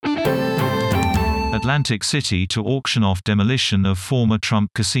Atlantic City to auction off demolition of former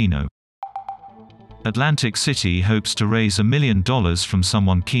Trump casino. Atlantic City hopes to raise $1 million from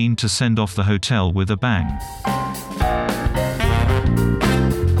someone keen to send off the hotel with a bang.